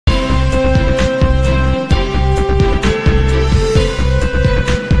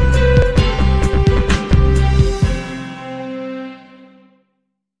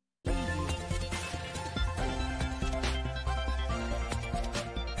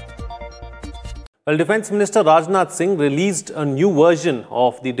Well, Defence Minister Rajnath Singh released a new version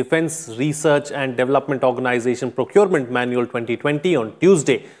of the Defence Research and Development Organisation Procurement Manual 2020 on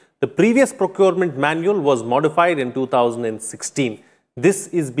Tuesday. The previous Procurement Manual was modified in 2016. This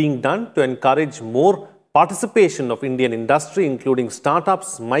is being done to encourage more participation of Indian industry, including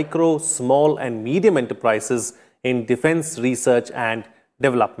startups, micro, small and medium enterprises in defence research and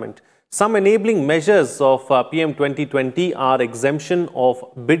development. Some enabling measures of PM 2020 are exemption of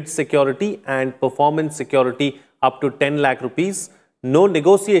bid security and performance security up to 10 lakh rupees, no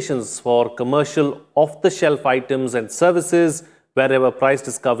negotiations for commercial off-the-shelf items and services wherever price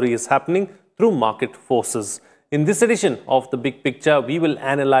discovery is happening through market forces. In this edition of The Big Picture, we will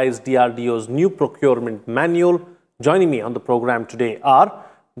analyze DRDO's new procurement manual. Joining me on the program today are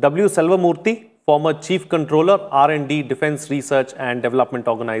W. Selvamurthy, former Chief Controller, R&D, Defence Research and Development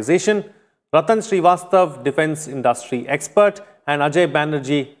Organisation, Ratan Srivastav, Defence Industry Expert, and Ajay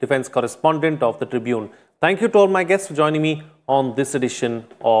Banerjee, Defence Correspondent of the Tribune. Thank you to all my guests for joining me on this edition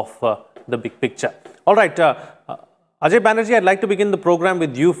of The Big Picture. All right, Ajay Banerjee, I'd like to begin the program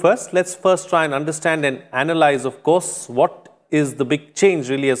with you first. Let's first try and understand and analyze, of course, what is the big change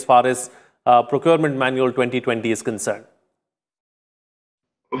really as far as Procurement Manual 2020 is concerned.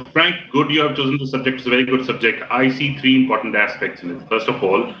 Frank, good you have chosen the subject. It's a very good subject. I see three important aspects in it. First of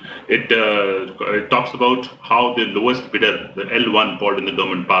all, it talks about how the lowest bidder, the L1 called in the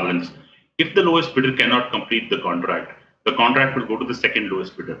government parlance, if the lowest bidder cannot complete the contract will go to the second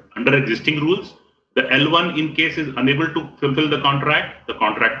lowest bidder. Under existing rules, the L1 in case is unable to fulfill the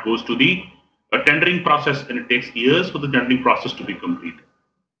contract goes to the tendering process, and it takes years for the tendering process to be complete.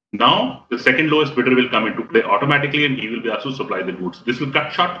 Now, the second lowest bidder will come into play automatically and he will be also supply the goods. This will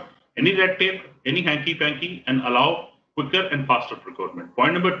cut short any red tape, any hanky-panky and allow quicker and faster procurement.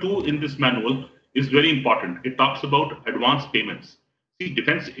 Point number 2 in this manual is very important. It talks about advance payments. See,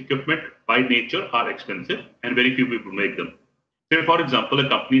 defense equipment by nature are expensive and very few people make them. Say, for example, a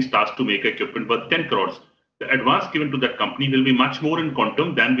company starts to make equipment worth 10 crores. The advance given to that company will be much more in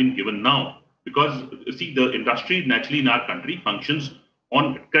quantum than being given now. Because, see, the industry naturally in our country functions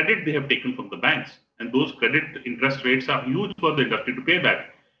on credit they have taken from the banks, and those credit interest rates are huge for the industry to pay back.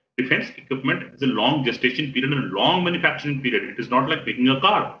 Defense equipment is a long gestation period and a long manufacturing period. It is not like making a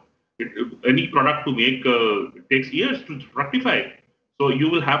car. Any product to make it takes years to rectify. So you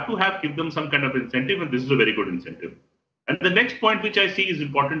will have to give them some kind of incentive, and this is a very good incentive. And the next point which I see is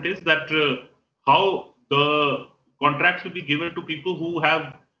important is that how the contracts will be given to people who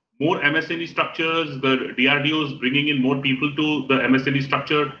have more MSME structures. The DRDO is bringing in more people to the MSME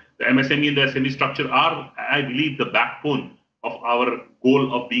structure. The MSME and the SME structure are, I believe, the backbone of our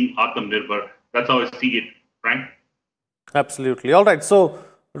goal of being Atmanirbhar. That's how I see it, Frank. Absolutely. All right. So,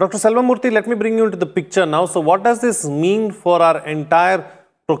 Dr. Selvamurthy, let me bring you into the picture now. So, what does this mean for our entire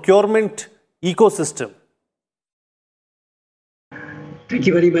procurement ecosystem? Thank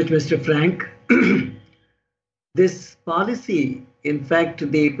you very much, Mr. Frank. This policy, in fact,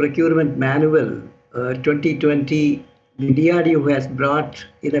 the Procurement Manual 2020, the DRDO has brought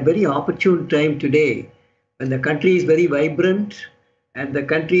in a very opportune time today when the country is very vibrant and the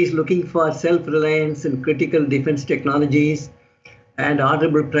country is looking for self-reliance in critical defense technologies. And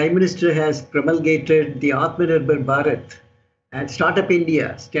Honorable Prime Minister has promulgated the Atmanirbhar Bharat and Startup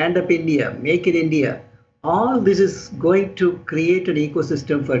India, Stand Up India, Make in India. All this is going to create an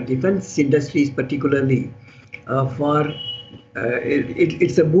ecosystem for defense industries, particularly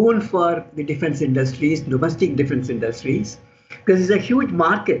it's a boon for the defense industries, domestic defense industries, because it's a huge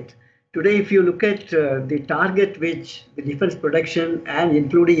market. Today, if you look at the target which the defense production and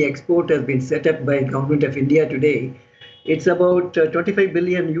including export has been set up by Government of India today, it's about $25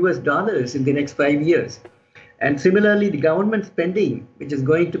 billion in the next 5 years. And similarly, the government spending, which is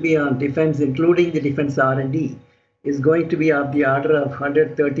going to be on defense, including the defense R&D, is going to be of the order of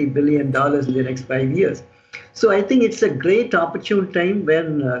 $130 billion in the next 5 years. So I think it's a great opportune time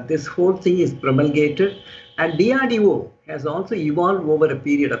when this whole thing is promulgated, and DRDO has also evolved over a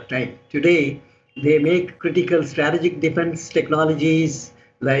period of time. Today, they make critical strategic defense technologies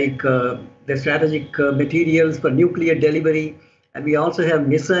like the strategic materials for nuclear delivery, and we also have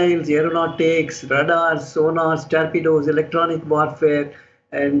missiles, aeronautics, radars, sonars, torpedoes, electronic warfare,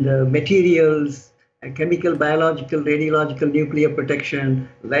 and materials, and chemical, biological, radiological, nuclear protection,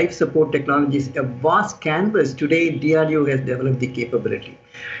 life support technologies, a vast canvas. Today, DRDO has developed the capability.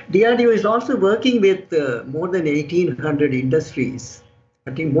 DRDO is also working with more than 1,800 industries.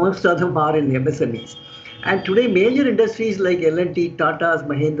 I think most of them are in MSMEs. And today, major industries like L&T, Tata's,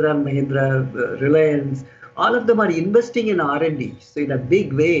 Mahindra, Reliance, all of them are investing in R&D. So in a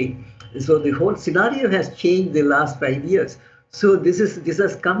big way, so the whole scenario has changed the last 5 years. So this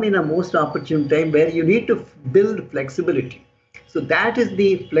has come in a most opportune time where you need to build flexibility. So that is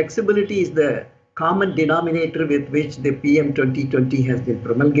the flexibility is the common denominator with which the PM 2020 has been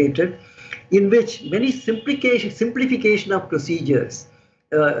promulgated, in which many simplification of procedures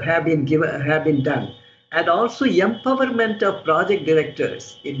have been done, and also empowerment of project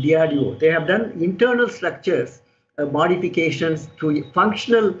directors in DRDO. They have done internal structures modifications to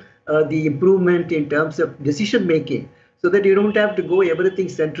functional the improvement in terms of decision making, so that you don't have to go everything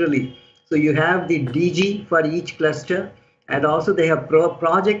centrally. So you have the DG for each cluster, and also they have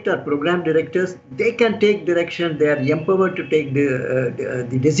project or program directors. They can take direction. They are empowered to take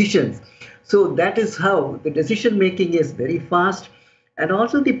the decisions. So that is how the decision making is very fast. And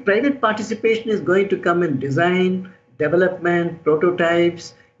also the private participation is going to come in design, development,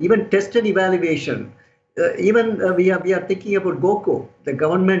 prototypes, even test and evaluation. We are thinking about GOCO, the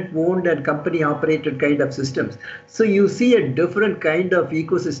government-owned and company-operated kind of systems. So you see a different kind of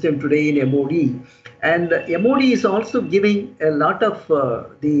ecosystem today in MOD, and MOD is also giving a lot of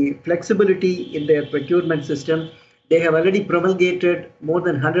the flexibility in their procurement system. They have already promulgated more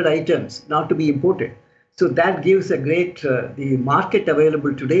than 100 items not to be imported. So that gives a great the market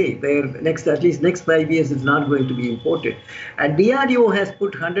available today, where at least next 5 years is not going to be imported. And DRDO has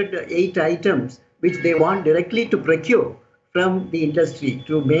put 108 items which they want directly to procure from the industry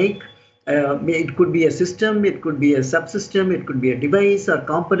to make. It could be a system, it could be a subsystem, it could be a device or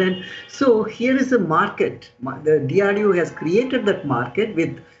component. So here is a market. The DRDO has created that market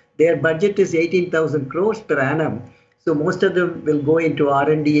with their budget is 18,000 crores per annum. So most of them will go into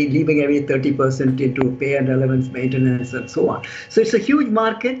R&D, leaving away 30% into pay and relevance, maintenance, and so on. So it's a huge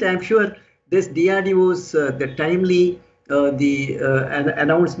market. I'm sure this DRDO's the timely an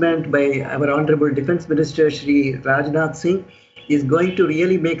announcement by our Honorable Defense Minister Shri Rajnath Singh is going to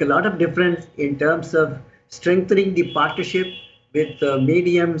really make a lot of difference in terms of strengthening the partnership with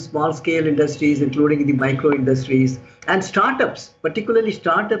medium, small-scale industries, including the micro industries and startups, particularly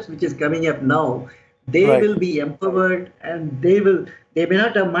startups which is coming up now. They will be empowered, and they may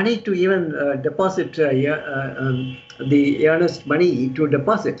not have money to even deposit the earnest money to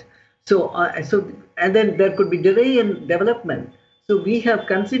deposit. And then there could be delay in development. So we have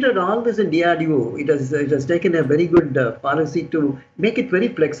considered all this in DRDO. It has taken a very good policy to make it very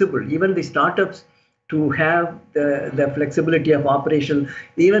flexible. Even the startups to have the flexibility of operation.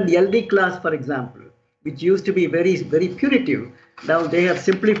 Even the LD class, for example, which used to be very, very punitive. Now they have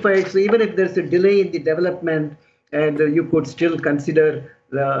simplified. So even if there's a delay in the development, and you could still consider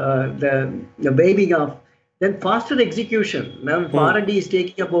the waiving of, then faster execution. Now if R&D is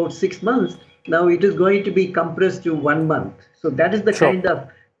taking about 6 months, now it is going to be compressed to 1 month. So that is the kind of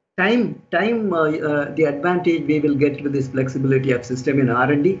the advantage we will get with this flexibility of system in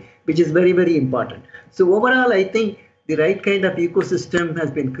R&D, which is very, very important. So overall, I think the right kind of ecosystem has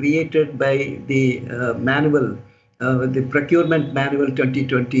been created by the manual, the Procurement Manual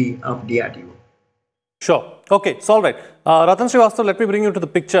 2020 of DRDO. Sure. Okay, it's all right. Ratan Srivastava, let me bring you to the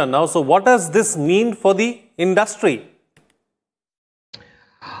picture now. So what does this mean for the industry?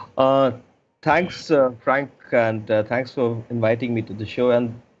 Thanks, Frank, and thanks for inviting me to the show.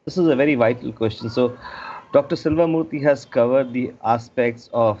 And this is a very vital question. So Dr. Silvamurthy has covered the aspects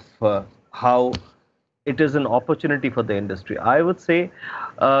of how it is an opportunity for the industry. I would say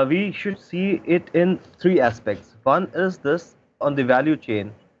we should see it in 3 aspects. One is this on the value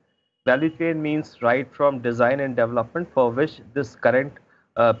chain. Value chain means right from design and development, for which this current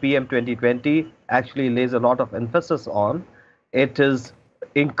PM 2020 actually lays a lot of emphasis on. It is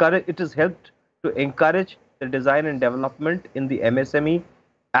helped to encourage the design and development in the MSME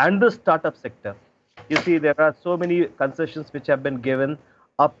and the startup sector. You see, there are so many concessions which have been given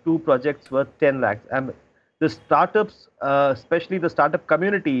up to projects worth 10 lakhs. And the startups, especially the startup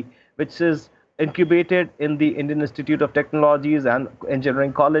community, which is incubated in the Indian Institute of Technologies and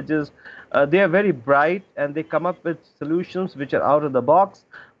engineering colleges, they are very bright and they come up with solutions which are out of the box,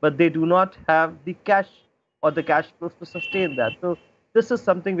 but they do not have the cash or the cash flows to sustain that. So this is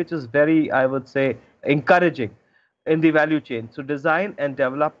something which is very, I would say, encouraging in the value chain. So design and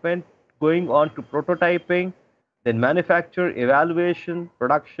development going on to prototyping, then manufacture, evaluation,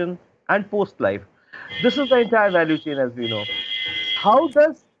 production, and post-life. This is the entire value chain, as we know. How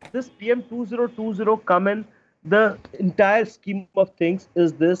does this PM 2020 come in? The entire scheme of things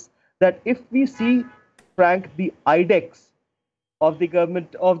is this, that if we see, Frank, the IDEX of the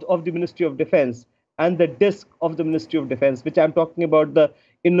government, of the Ministry of Defense, and the DISC of the Ministry of Defense, which I'm talking about, the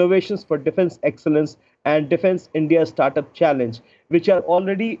Innovations for Defense Excellence and Defense India Startup Challenge, which are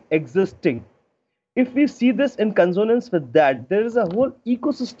already existing. If we see this in consonance with that, there is a whole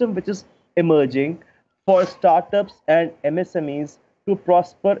ecosystem which is emerging for startups and MSMEs to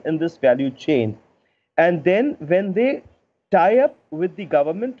prosper in this value chain. And then when they tie up with the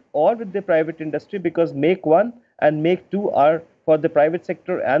government or with the private industry, because make one and make two are for the private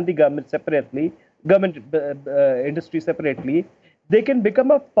sector and the government separately, industry separately, they can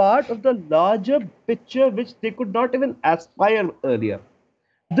become a part of the larger picture which they could not even aspire earlier.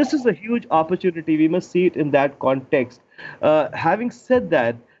 This is a huge opportunity. We must see it in that context. Having said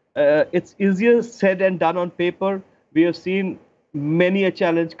that, it's easier said and done on paper. We have seen many a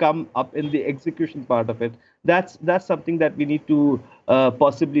challenge come up in the execution part of it. That's something that we need to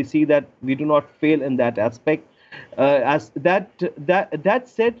possibly see, that we do not fail in that aspect. As that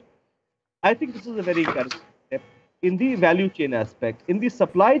said, I think this is a very encouraging step in the value chain aspect. In the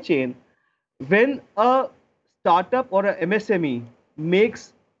supply chain, when a startup or a MSME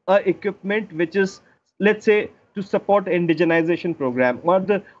makes a equipment which is, let's say, to support indigenization program,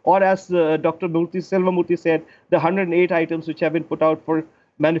 or as Dr. Silvamurthy said, the 108 items which have been put out for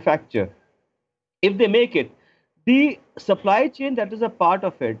manufacture, if they make it, the supply chain that is a part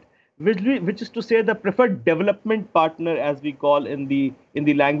of it, which is to say the preferred development partner, as we call in the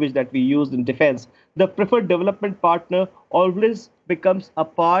language that we use in defense, the preferred development partner always becomes a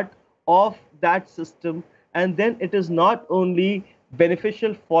part of that system, and then it is not only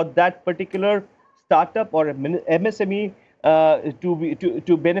beneficial for that particular startup or MSME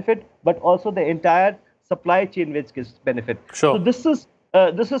to benefit, but also the entire supply chain which gets benefit. Sure.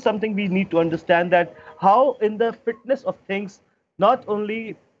 So this is something we need to understand, that how in the fitness of things, not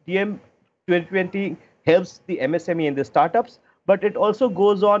only DM 2020 helps the MSME and the startups, but it also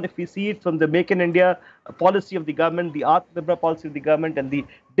goes on, if we see it from the Make in India policy of the government, the Atmanirbhar policy of the government, and the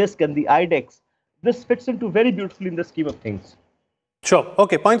DISC and the IDEX. This fits into very beautifully in the scheme of things. Sure.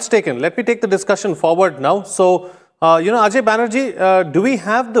 Okay, points taken. Let me take the discussion forward now. So, Ajay Banerjee, do we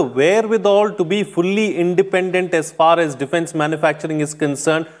have the wherewithal to be fully independent as far as defense manufacturing is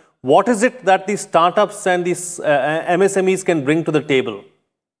concerned? What is it that the startups and these MSMEs can bring to the table?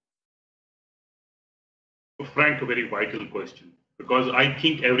 Frank, a very vital question, because I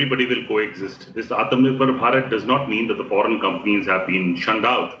think everybody will coexist. This Atmanirbhar Bharat does not mean that the foreign companies have been shunned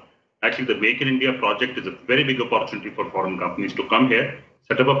out. Actually, the Make in India project is a very big opportunity for foreign companies to come here,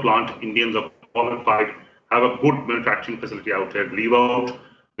 set up a plant. Indians are qualified, have a good manufacturing facility out here, leave out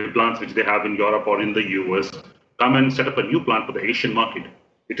the plants which they have in Europe or in the US, come and set up a new plant for the Asian market.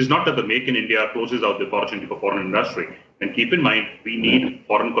 It is not that the Make in India closes out the opportunity for foreign industry. And keep in mind, we need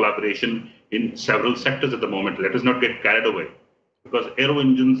foreign collaboration in several sectors at the moment. Let us not get carried away, because aero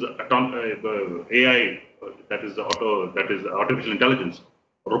engines, AI, that is artificial intelligence,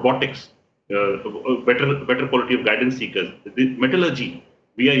 robotics, better quality of guidance seekers, the metallurgy.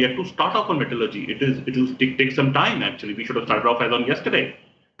 We are yet to start off on metallurgy. It will take some time. Actually, we should have started off as on yesterday.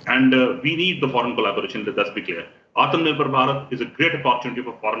 And we need the foreign collaboration. Let's be clear. Atmanirbhar Bharat is a great opportunity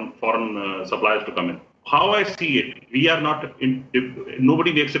for foreign suppliers to come in. How I see it, we are not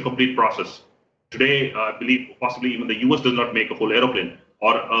nobody makes a complete process. Today, I believe possibly even the US does not make a full aeroplane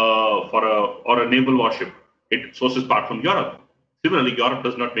or a naval warship. It sources part from Europe. Similarly, Europe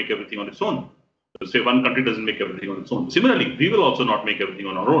does not make everything on its own. Say one country doesn't make everything on its own. Similarly, we will also not make everything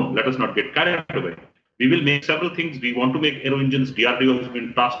on our own. Let us not get carried away. We will make several things. We want to make aero engines. DRDO has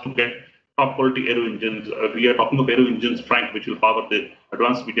been tasked to get top quality aero engines. We are talking of aero engines, Frank, which will power the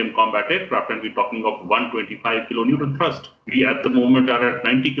advanced medium combat aircraft, and we're talking of 125 kilonewton thrust. We at the moment are at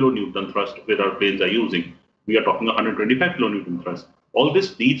 90 kilonewton thrust where our planes are using. We are talking 125 kilonewton thrust. All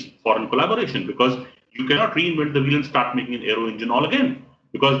this needs foreign collaboration, because you cannot reinvent the wheel and start making an aero engine all again,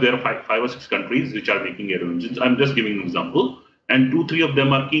 because there are five or six countries which are making aero engines. I'm just giving an example. And 2-3 of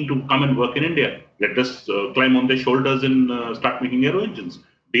them are keen to come and work in India. Let us climb on their shoulders and start making aero engines.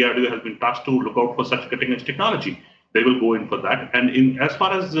 DRDO has been tasked to look out for such cutting-edge technology. They will go in for that. And as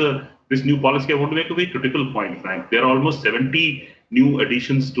far as this new policy, I want to make a very critical point, Frank. There are almost 70 new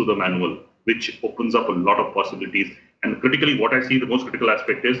additions to the manual, which opens up a lot of possibilities. And critically, what I see the most critical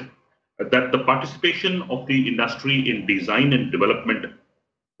aspect is that the participation of the industry in design and development,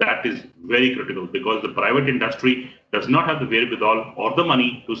 that is very critical, because the private industry does not have the wherewithal or the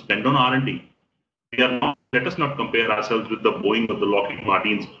money to spend on R&D. Let us not compare ourselves with the Boeing or the Lockheed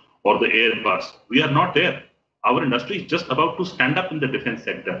Martins or the Airbus. We are not there. Our industry is just about to stand up in the defense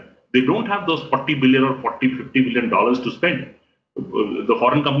sector. They don't have those 40 billion or 50 billion dollars to spend. The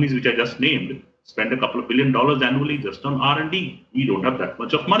foreign companies which I just named spend a couple of $1 billion annually just on R&D. We don't have that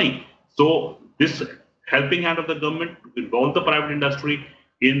much of money. So this helping hand of the government to involve the private industry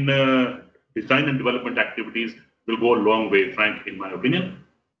in design and development activities will go a long way, Frank, in my opinion.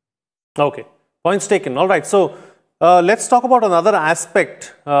 Okay. Points taken. All right. So, Let's talk about another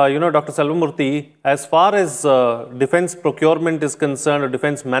aspect, Dr. Selvamurthy. As far as defense procurement is concerned or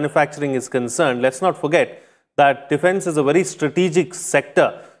defense manufacturing is concerned, let's not forget that defense is a very strategic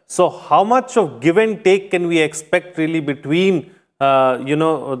sector. So how much of give and take can we expect really between,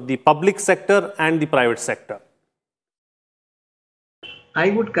 the public sector and the private sector?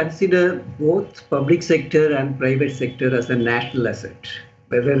 I would consider both public sector and private sector as a national asset,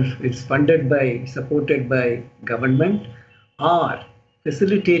 whether it's funded by, supported by government or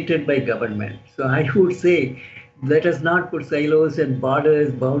facilitated by government. So I would say, let us not put silos and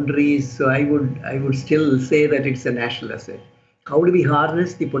borders, boundaries. So I would still say that it's a national asset. How do we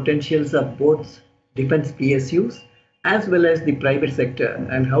harness the potentials of both defense PSUs as well as the private sector?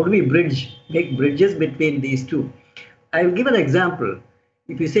 And how do we make bridges between these two? I'll give an example.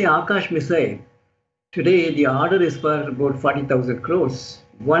 If you say Akash missile, today the order is for about 40,000 crores,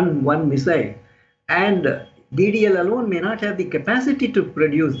 one missile, and BDL alone may not have the capacity to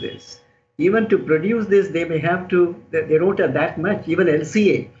produce this. Even to produce this, they may have to, they don't have that much, even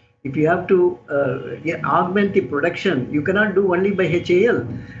LCA. If you have to augment the production, you cannot do only by HAL.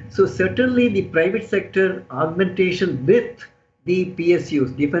 So certainly the private sector augmentation with the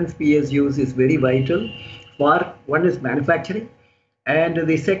PSUs, defense PSUs is very vital for, one is manufacturing, and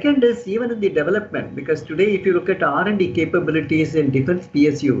the second is even in the development, because today if you look at R&D capabilities in defense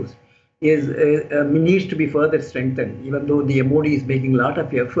PSUs needs to be further strengthened, even though the MOD is making a lot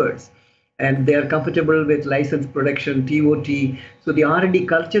of efforts and they are comfortable with licensed production, TOT. So the R&D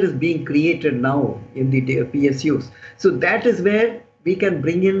culture is being created now in the PSUs. So that is where we can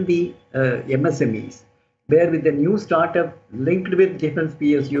bring in the MSMEs, where with the new startup linked with defense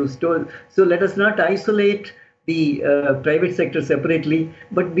PSUs. So let us not isolate the private sector separately,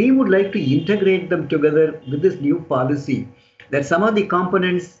 but we would like to integrate them together with this new policy, that some of the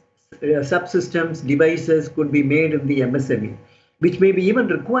components, subsystems, devices could be made in the MSME, which may be even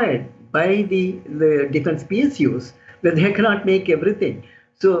required by the defense PSUs, where they cannot make everything.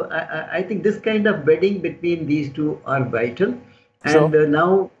 So I think this kind of wedding between these two are vital. And Sure.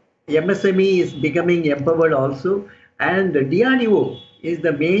 Now MSME is becoming empowered also, and DRDO is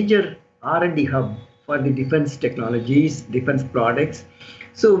the major R&D hub for the defense technologies, defense products.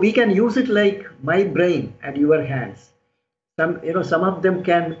 So we can use it like my brain and your hands. Some of them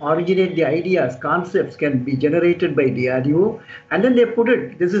can originate the ideas, concepts can be generated by DRDO, and then they put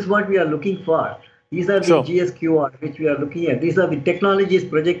it, this is what we are looking for. These are the Sure. GSQR which we are looking at. These are the technologies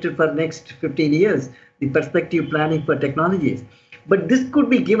projected for next 15 years, the perspective planning for technologies. But this could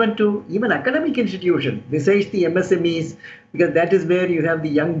be given to even academic institutions besides the MSMEs, because that is where you have the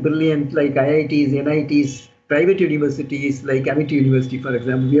young, brilliant like IITs, NITs, private universities like Amity University, for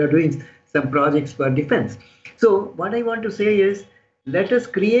example. We are doing some projects for defense. So what I want to say is, let us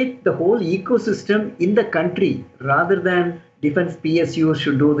create the whole ecosystem in the country rather than defense PSUs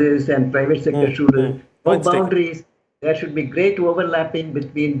should do this and private sector should do it. No Points taken. boundaries. There should be great overlapping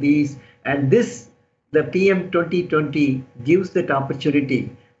between these, and this, the PM 2020 gives that opportunity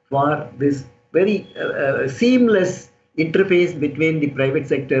for this very seamless interface between the private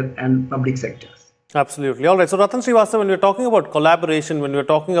sector and public sectors. Absolutely. All right. So, Ratan Srivastava, when we're talking about collaboration, when we're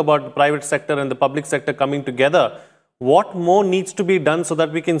talking about the private sector and the public sector coming together, what more needs to be done so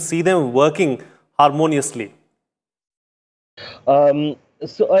that we can see them working harmoniously?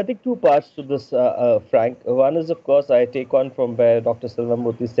 So I think two parts to this, Frank. One is, of course, I take on from where Dr.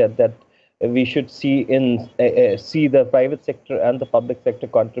 Selvamurthy said that we should see the private sector and the public sector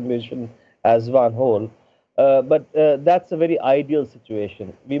contribution as one whole. But that's a very ideal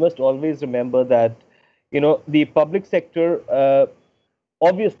situation. We must always remember that, the public sector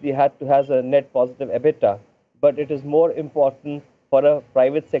obviously has a net positive EBITDA, but it is more important for a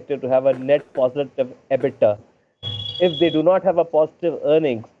private sector to have a net positive EBITDA. If they do not have a positive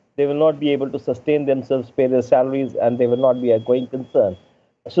earnings, they will not be able to sustain themselves, pay their salaries, and they will not be a going concern.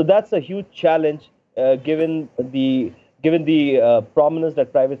 So that's a huge challenge, given the prominence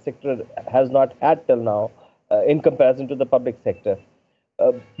that private sector has not had till now, in comparison to the public sector.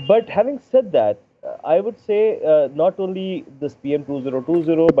 But having said that, I would say not only this PM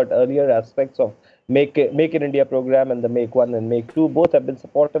 2020, but earlier aspects of Make in India program and the Make 1 and Make 2, both have been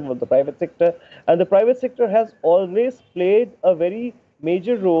supportive of the private sector. And the private sector has always played a very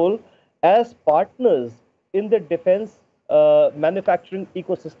major role as partners in the defense manufacturing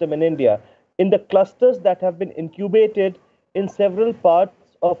ecosystem in India, in the clusters that have been incubated in several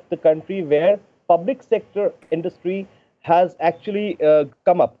parts of the country where public sector industry has actually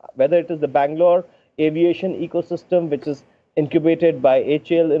come up, whether it is the Bangalore aviation ecosystem, which is incubated by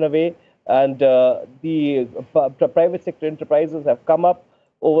HAL in a way, and the private sector enterprises have come up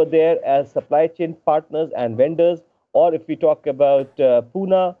over there as supply chain partners and vendors, or if we talk about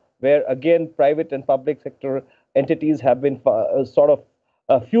Pune, where again private and public sector entities have been sort of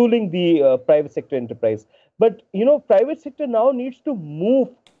fueling the private sector enterprise. But private sector now needs to move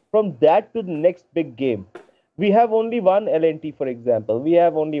from that to the next big game. We have only one L&T, for example. We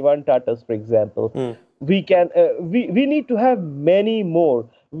have only one Tata's, for example. We need to have many more.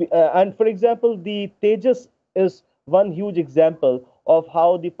 And for example, the Tejas is one huge example of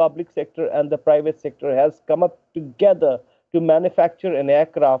how the public sector and the private sector has come up together to manufacture an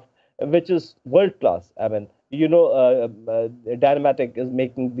aircraft which is world class. I mean, Dynamatic is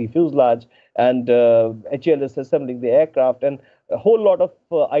making the fuselage, and HAL is assembling the aircraft, and a whole lot of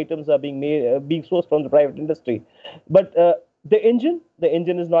items are being made, being sourced from the private industry. But the engine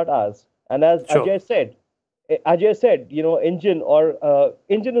is not ours. And as Ajay said,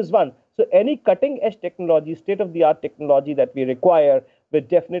 engine is one. So any cutting edge technology, state of the art technology that we require will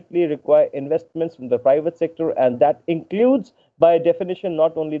definitely require investments from the private sector, and that includes, by definition,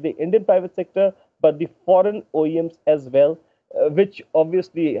 not only the Indian private sector, but the foreign OEMs as well, which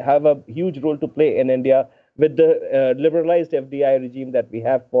obviously have a huge role to play in India with the liberalized FDI regime that we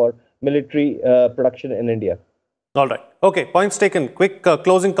have for military production in India. All right. Okay, points taken. Quick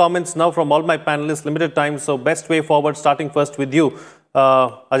closing comments now from all my panelists. Limited time, so best way forward, starting first with you,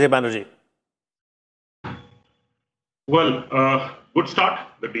 Ajay Banerjee. Well, good start.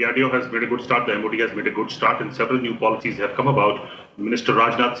 The DRDO has made a good start. The MOD has made a good start, and several new policies have come about. Minister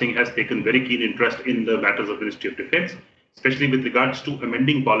Rajnath Singh has taken very keen interest in the matters of Ministry of Defence, especially with regards to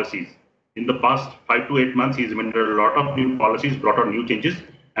amending policies. In the past 5 to 8 months, he's amended a lot of new policies, brought on new changes,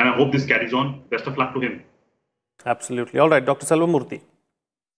 and I hope this carries on. Best of luck to him. Absolutely. All right, Dr. Selvamurthy.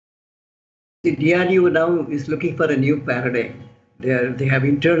 The DRDO now is looking for a new paradigm. They have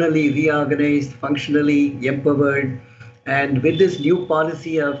internally reorganized, functionally empowered, and with this new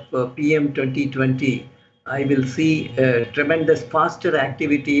policy of PM 2020, I will see tremendous faster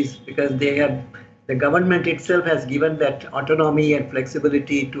activities, because the government itself has given that autonomy and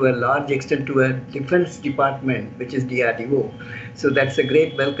flexibility to a large extent to a defense department, which is DRDO. So that's a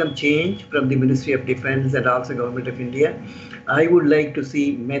great welcome change from the Ministry of Defense and also Government of India. I would like to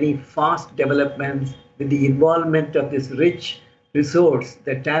see many fast developments with the involvement of this rich resource,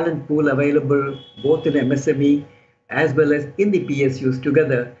 the talent pool available both in MSME as well as in the PSUs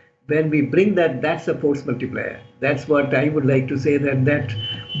together. When we bring that, that's a force multiplier. That's what I would like to say, that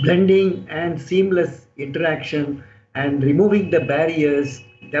blending and seamless interaction and removing the barriers,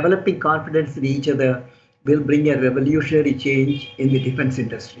 developing confidence in each other will bring a revolutionary change in the defense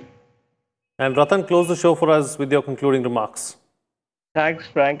industry. And Ratan, close the show for us with your concluding remarks. Thanks,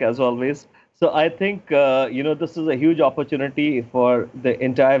 Frank, as always. So I think, this is a huge opportunity for the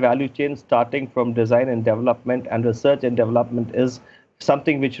entire value chain, starting from design and development, and research and development is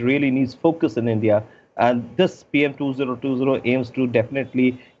something which really needs focus in India. And this PM 2020 aims to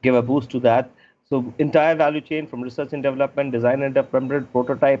definitely give a boost to that. So entire value chain, from research and development, design and development,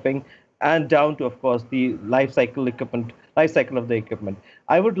 prototyping, and down to, of course, the life cycle of the equipment.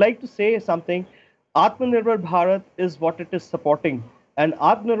 I would like to say something. Atmanirbhar Bharat is what it is supporting. And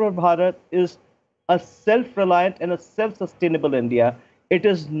Atmanirbhar Bharat is a self-reliant and a self-sustainable India. It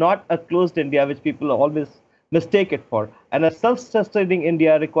is not a closed India, which people always mistake it for. And a self-sustaining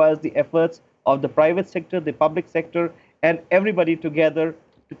India requires the efforts of the private sector, the public sector, and everybody together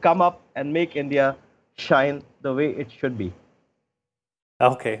to come up and make India shine the way it should be.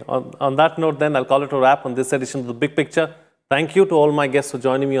 Okay, on that note then, I'll call it a wrap on this edition of The Big Picture. Thank you to all my guests for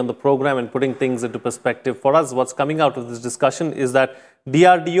joining me on the program and putting things into perspective. For us, what's coming out of this discussion is that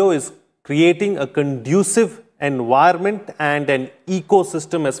DRDO is creating a conducive environment and an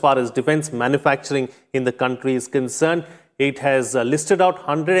ecosystem as far as defense manufacturing in the country is concerned. It has listed out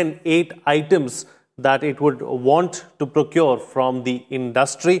 108 items that it would want to procure from the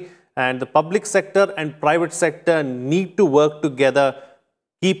industry, and the public sector and private sector need to work together,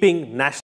 keeping national